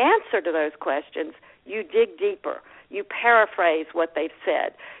the answer to those questions, you dig deeper. You paraphrase what they've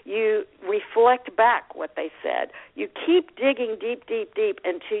said. You reflect back what they said. You keep digging deep, deep, deep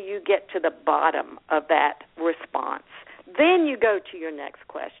until you get to the bottom of that response. Then you go to your next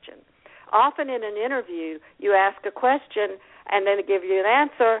question. Often in an interview, you ask a question, and then they give you an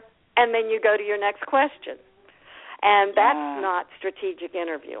answer, and then you go to your next question. And that's not strategic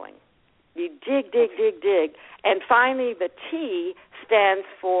interviewing. You dig, dig, dig, dig. And finally, the T stands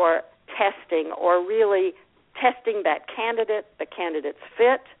for testing, or really testing that candidate, the candidate's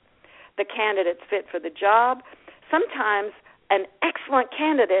fit for the job. Sometimes an excellent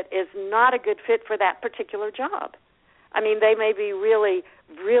candidate is not a good fit for that particular job. I mean, they may be really,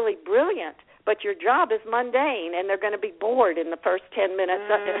 really brilliant, but your job is mundane, and they're going to be bored in the first 10 minutes,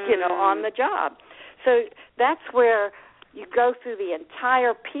 on the job. So that's where you go through the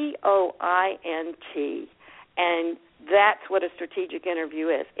entire POINT, and that's what a strategic interview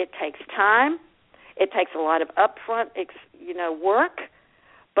is. It takes time. It takes a lot of upfront, work,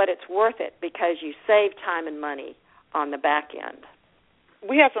 but it's worth it because you save time and money on the back end.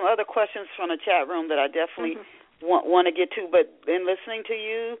 We have some other questions from the chat room that I definitely want to get to, but in listening to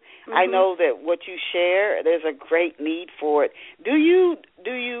you, I know that what you share, there's a great need for it. Do you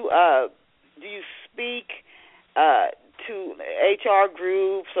speak to HR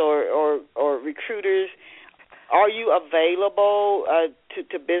groups or recruiters? Are you available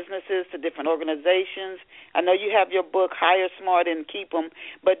to businesses, to different organizations? I know you have your book, Hire Smart and Keep 'Em,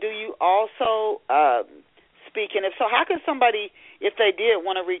 but do you also speak? And if so, how can somebody, if they did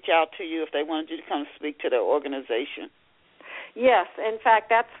want to reach out to you, if they wanted you to come speak to their organization? Yes, in fact,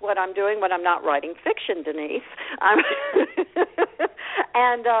 that's what I'm doing when I'm not writing fiction, Denise.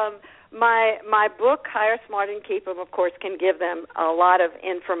 And my book, Hire Smart and Keep 'Em, of course, can give them a lot of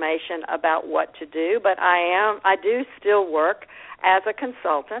information about what to do, but I do still work as a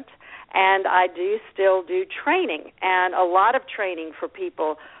consultant, and I do still do training, and a lot of training for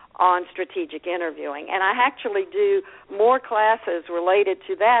people on strategic interviewing. And I actually do more classes related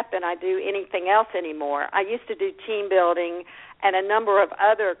to that than I do anything else anymore. I used to do team building and a number of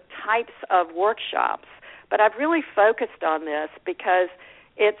other types of workshops, but I've really focused on this because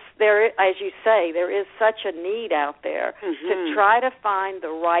there, as you say, there is such a need out there to try to find the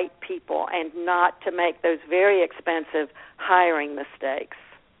right people and not to make those very expensive hiring mistakes.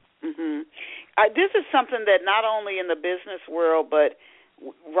 This is something that not only in the business world, but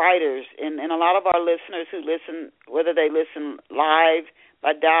writers and a lot of our listeners who listen, whether they listen live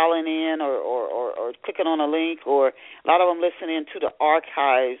by dialing in or clicking on a link, or a lot of them listen in to the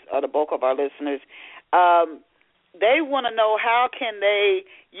archives, the bulk of our listeners, they want to know how can they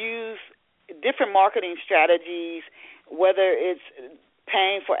use different marketing strategies, whether it's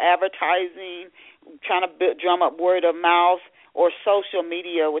paying for advertising, trying to drum up word of mouth, or social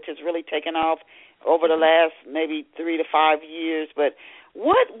media, which has really taken off over the last maybe 3 to 5 years. But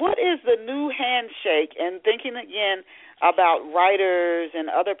what is the new handshake? And thinking again about writers and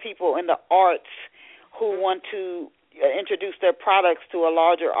other people in the arts who want to introduce their products to a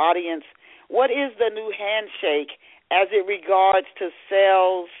larger audience, what is the new handshake as it regards to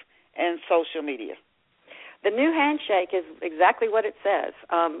sales and social media? The new handshake is exactly what it says.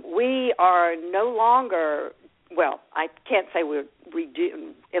 We are no longer, well, I can't say we're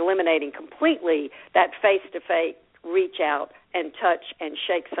eliminating completely that face-to-face reach out and touch and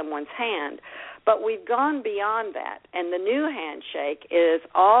shake someone's hand, but we've gone beyond that. And the new handshake is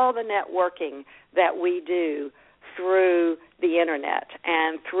all the networking that we do through the Internet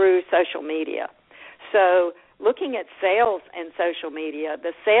and through social media. So looking at sales and social media,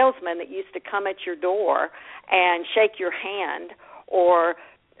 the salesman that used to come at your door and shake your hand, or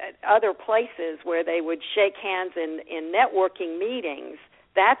other places where they would shake hands in networking meetings,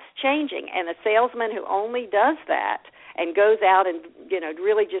 That's changing, and a salesman who only does that and goes out and,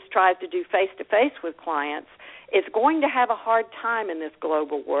 really just tries to do face-to-face with clients is going to have a hard time in this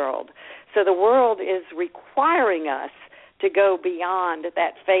global world. So the world is requiring us to go beyond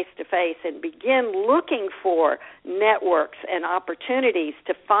that face-to-face and begin looking for networks and opportunities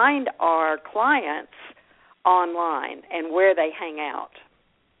to find our clients online and where they hang out.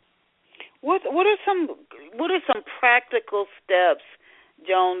 What are some practical steps,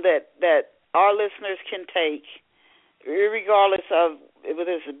 Joan, that our listeners can take, regardless of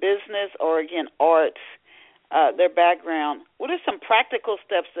whether it's a business or, again, arts, their background? What are some practical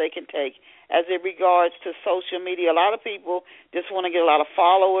steps they can take as it regards to social media? A lot of people just want to get a lot of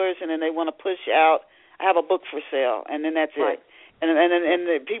followers, and then they want to push out, I have a book for sale, and then that's right. it. And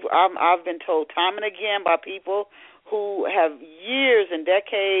the people, I've been told time and again by people who have years and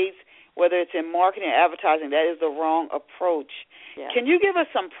decades, whether it's in marketing or advertising, that is the wrong approach. Yeah. Can you give us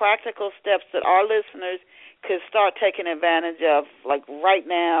some practical steps that our listeners could start taking advantage of, like right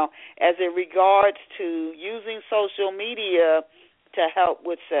now, as it regards to using social media to help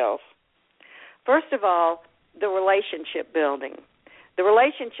with sales? First of all, the relationship building. The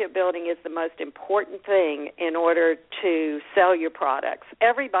relationship building is the most important thing in order to sell your products.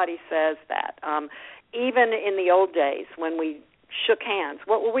 Everybody says that. Even in the old days when we shook hands,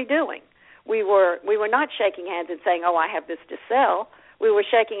 what were we doing? We were not shaking hands and saying, oh, I have this to sell. We were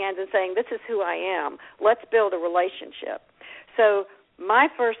shaking hands and saying, this is who I am. Let's build a relationship. So my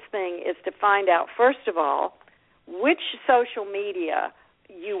first thing is to find out, first of all, which social media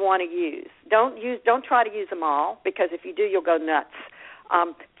you want to use. Don't try to use them all, because if you do, you'll go nuts.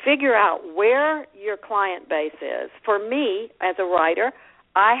 Figure out where your client base is. For me, as a writer,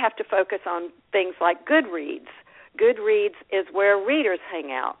 I have to focus on things like Goodreads. Goodreads is where readers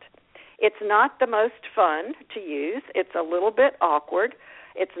hang out. It's not the most fun to use. It's a little bit awkward.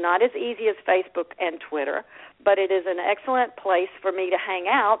 It's not as easy as Facebook and Twitter, but it is an excellent place for me to hang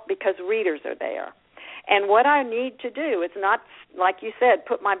out because readers are there. And what I need to do is not, like you said,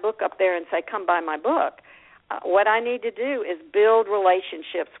 put my book up there and say, come buy my book. What I need to do is build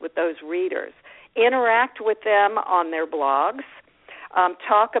relationships with those readers, interact with them on their blogs,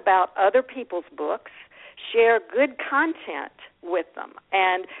 talk about other people's books, share good content with them.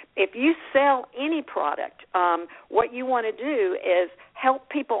 And if you sell any product, what you want to do is help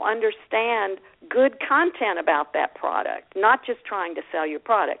people understand good content about that product, not just trying to sell your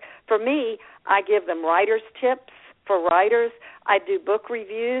product. For me, I give them writers' tips for writers. I do book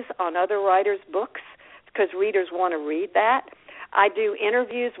reviews on other writers' books because readers want to read that. I do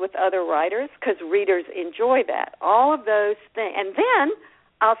interviews with other writers because readers enjoy that. All of those things. And then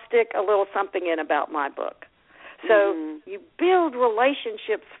I'll stick a little something in about my book. So you build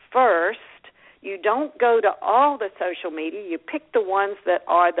relationships first. You don't go to all the social media. You pick the ones that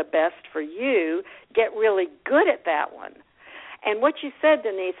are the best for you. Get really good at that one. And what you said,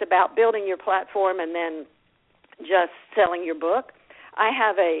 Denise, about building your platform and then just selling your book, I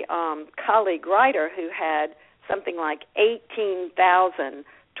have a colleague writer who had something like 18,000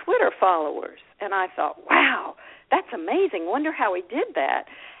 Twitter followers. And I thought, wow, that's amazing. Wonder how he did that.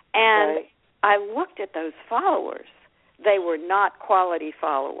 And right. I looked at those followers. They were not quality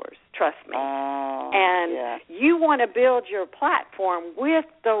followers, trust me. You want to build your platform with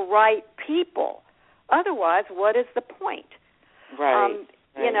the right people. Otherwise, what is the point? Right.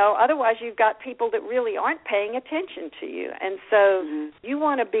 Otherwise you've got people that really aren't paying attention to you. And so you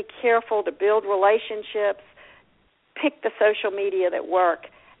want to be careful to build relationships, pick the social media that work,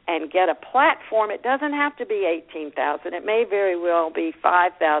 and get a platform. It doesn't have to be 18,000. It may very well be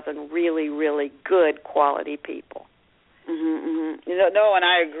 5,000 really, really good quality people. And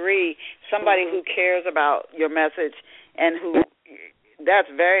I agree. Somebody who cares about your message and who that's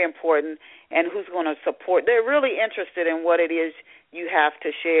very important, and who's going to support. They're really interested in what it is you have to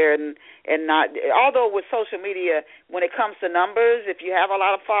share, and not. Although with social media, when it comes to numbers, if you have a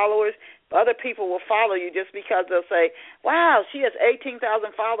lot of followers, other people will follow you just because they'll say, wow, she has 18,000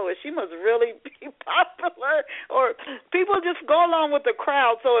 followers. She must really be popular. Or people just go along with the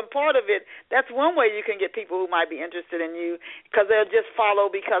crowd. So in part of it, that's one way you can get people who might be interested in you because they'll just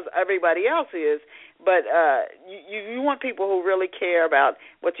follow because everybody else is. But you want people who really care about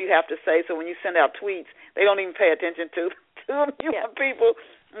what you have to say. So when you send out tweets, they don't even pay attention to them. You want people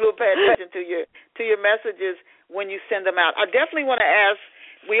who will pay attention to your messages when you send them out. I definitely want to ask,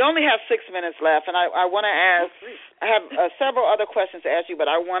 we only have 6 minutes left, and I want to ask, I have several other questions to ask you, but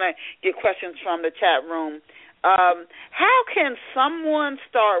I want to get questions from the chat room. How can someone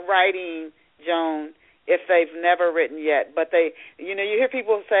start writing, Joan, if they've never written yet. But you hear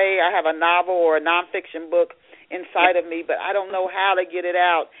people say, I have a novel or a nonfiction book inside of me, but I don't know how to get it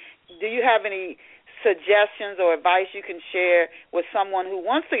out. Do you have any suggestions or advice you can share with someone who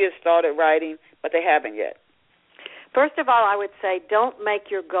wants to get started writing, but they haven't yet? First of all, I would say don't make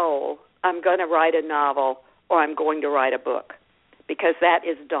your goal, I'm going to write a novel or I'm going to write a book, because that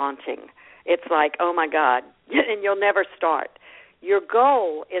is daunting. It's like, oh, my God, and you'll never start. Your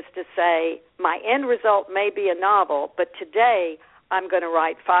goal is to say, my end result may be a novel, but today I'm going to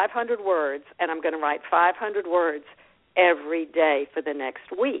write 500 words, and I'm going to write 500 words every day for the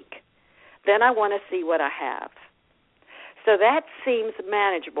next week. Then I want to see what I have. So that seems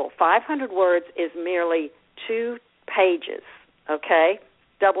manageable. 500 words is merely 2 pages, okay?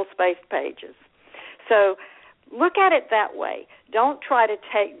 Double-spaced pages. So look at it that way. Don't try to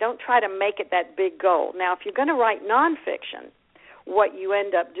make it that big goal. Now, if you're going to write nonfiction, what you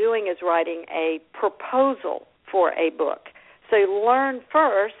end up doing is writing a proposal for a book. So you learn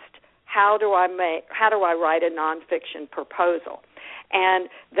first, how do I write a nonfiction proposal? And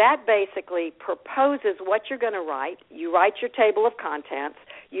that basically proposes what you're going to write. You write your table of contents.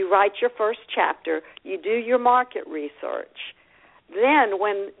 You write your first chapter. You do your market research. Then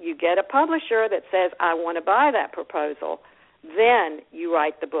when you get a publisher that says, I want to buy that proposal, then you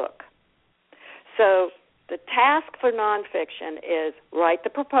write the book. So the task for nonfiction is write the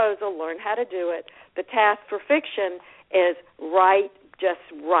proposal, learn how to do it. The task for fiction is just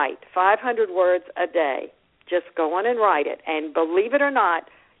write 500 words a day. Just go on and write it. And believe it or not,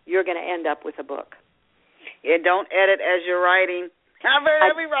 you're going to end up with a book. And don't edit as you're writing. I've heard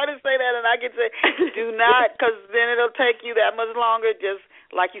every writer say that, and I can say, do not, because then it'll take you that much longer. Just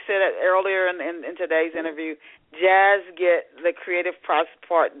like you said earlier in today's interview, just get the creative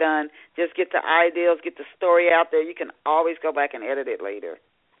part done. Just get the ideas, get the story out there. You can always go back and edit it later.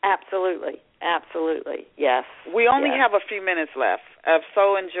 Absolutely. Absolutely. Yes. We only have a few minutes left. I've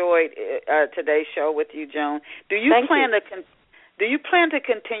so enjoyed today's show with you, Joan. Do you plan to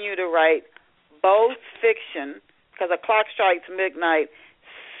continue to write both fiction, because A Clock Strikes Midnight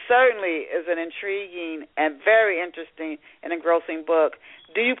certainly is an intriguing and very interesting and engrossing book.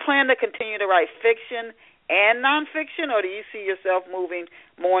 Do you plan to continue to write fiction and nonfiction, or do you see yourself moving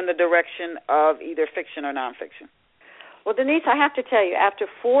more in the direction of either fiction or nonfiction? Well, Denise, I have to tell you, after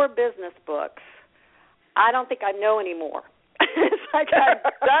 4 business books, I don't think I know anymore. It's like I'm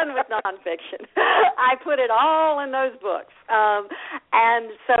done with nonfiction. I put it all in those books.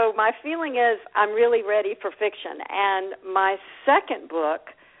 And so my feeling is I'm really ready for fiction. And my second book,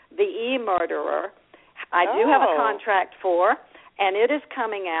 The E-Murderer, I do have a contract for, and it is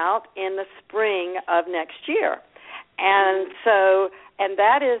coming out in the spring of next year. And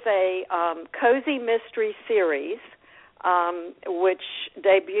that is a cozy mystery series, which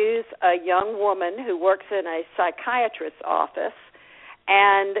debuts a young woman who works in a psychiatrist's office,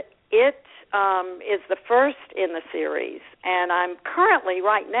 and it is the first in the series. And I'm currently,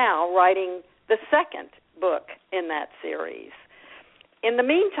 right now, writing the second book in that series. In the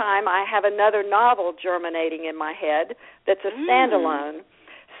meantime, I have another novel germinating in my head that's a standalone.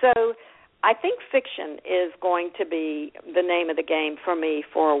 So I think fiction is going to be the name of the game for me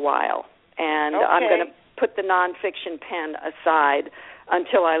for a while. And I'm going to put the nonfiction pen aside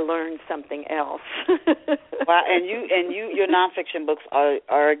until I learn something else. Wow, and your nonfiction books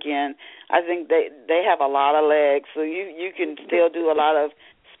are again, I think they have a lot of legs, so you can still do a lot of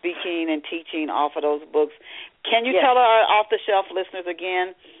speaking and teaching off of those books. Can you tell our off-the-shelf listeners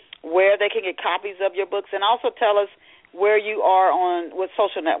again where they can get copies of your books, and also tell us where you are on, what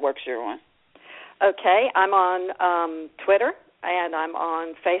social networks you're on? Okay, I'm on Twitter, and I'm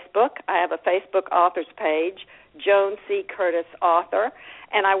on Facebook. I have a Facebook authors page, Joan C. Curtis Author.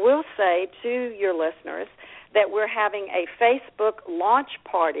 And I will say to your listeners that we're having a Facebook launch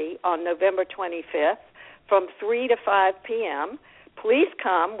party on November 25th from 3 to 5 p.m. Please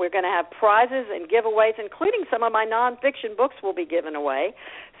come. We're going to have prizes and giveaways, including some of my nonfiction books will be given away.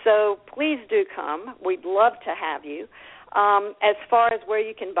 So please do come. We'd love to have you. As far as where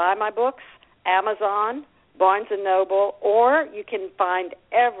you can buy my books, Amazon, Barnes & Noble, or you can find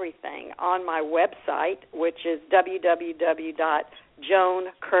everything on my website, which is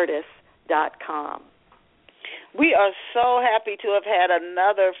www.joancurtis.com. We are so happy to have had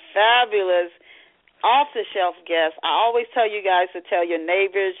another fabulous off-the-shelf guest. I always tell you guys to tell your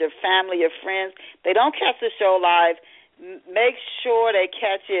neighbors, your family, your friends. They don't catch the show live. Make sure they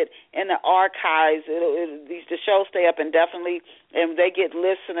catch it in the archives. The shows stay up indefinitely, and they get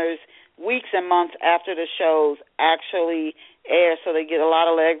listeners weeks and months after the shows actually air, so they get a lot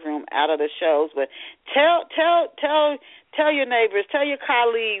of leg room out of the shows. But tell tell your neighbors, tell your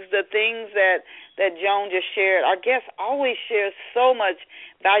colleagues the things that Joan just shared. Our guest always shares so much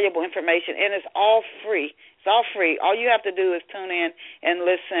valuable information, and it's all free. It's all free. All you have to do is tune in and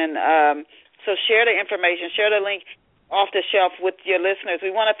listen. So share the information, share the link off the shelf with your listeners.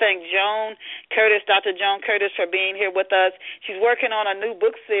 We want to thank Joan Curtis, Dr. Joan Curtis, for being here with us. She's working on a new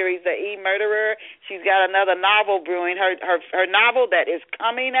book series, The E-Murderer. She's got another novel brewing, her novel that is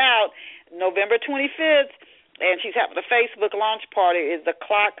coming out November 25th, and she's having a Facebook launch party. Is The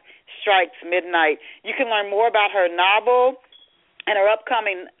Clock Strikes Midnight. You can learn more about her novel and her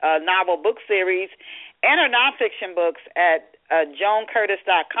upcoming novel book series and her nonfiction books at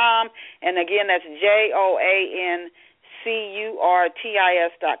JoanCurtis.com. And again, that's JoanCurtis.com.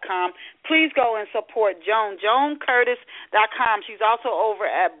 Please go and support Joan. JoanCurtis.com. She's also over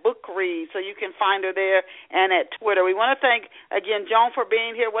at BookRead, so you can find her there and at Twitter. We want to thank, again, Joan for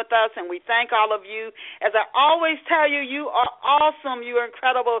being here with us, and we thank all of you. As I always tell you, you are awesome. You are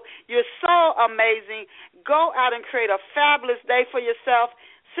incredible. You're so amazing. Go out and create a fabulous day for yourself.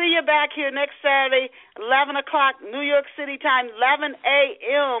 See you back here next Saturday, 11 o'clock New York City time, 11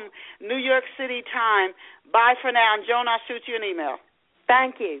 a.m. New York City time. Bye for now. And Joan, I'll shoot you an email.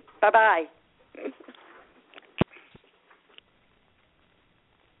 Thank you. Bye-bye.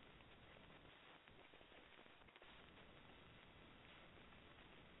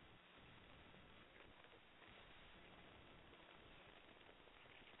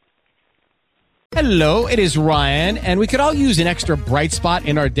 Hello, it is Ryan, and we could all use an extra bright spot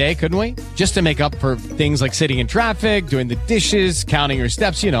in our day, couldn't we? Just to make up for things like sitting in traffic, doing the dishes, counting your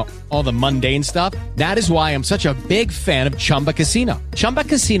steps, all the mundane stuff. That is why I'm such a big fan of Chumba Casino. Chumba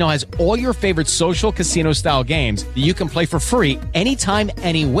Casino has all your favorite social casino-style games that you can play for free anytime,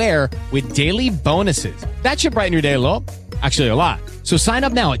 anywhere with daily bonuses. That should brighten your day a little. Actually, a lot. So sign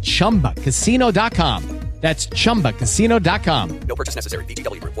up now at ChumbaCasino.com. That's ChumbaCasino.com. No purchase necessary.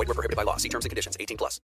 VGW Group. Void where prohibited by law. See terms and conditions. 18+.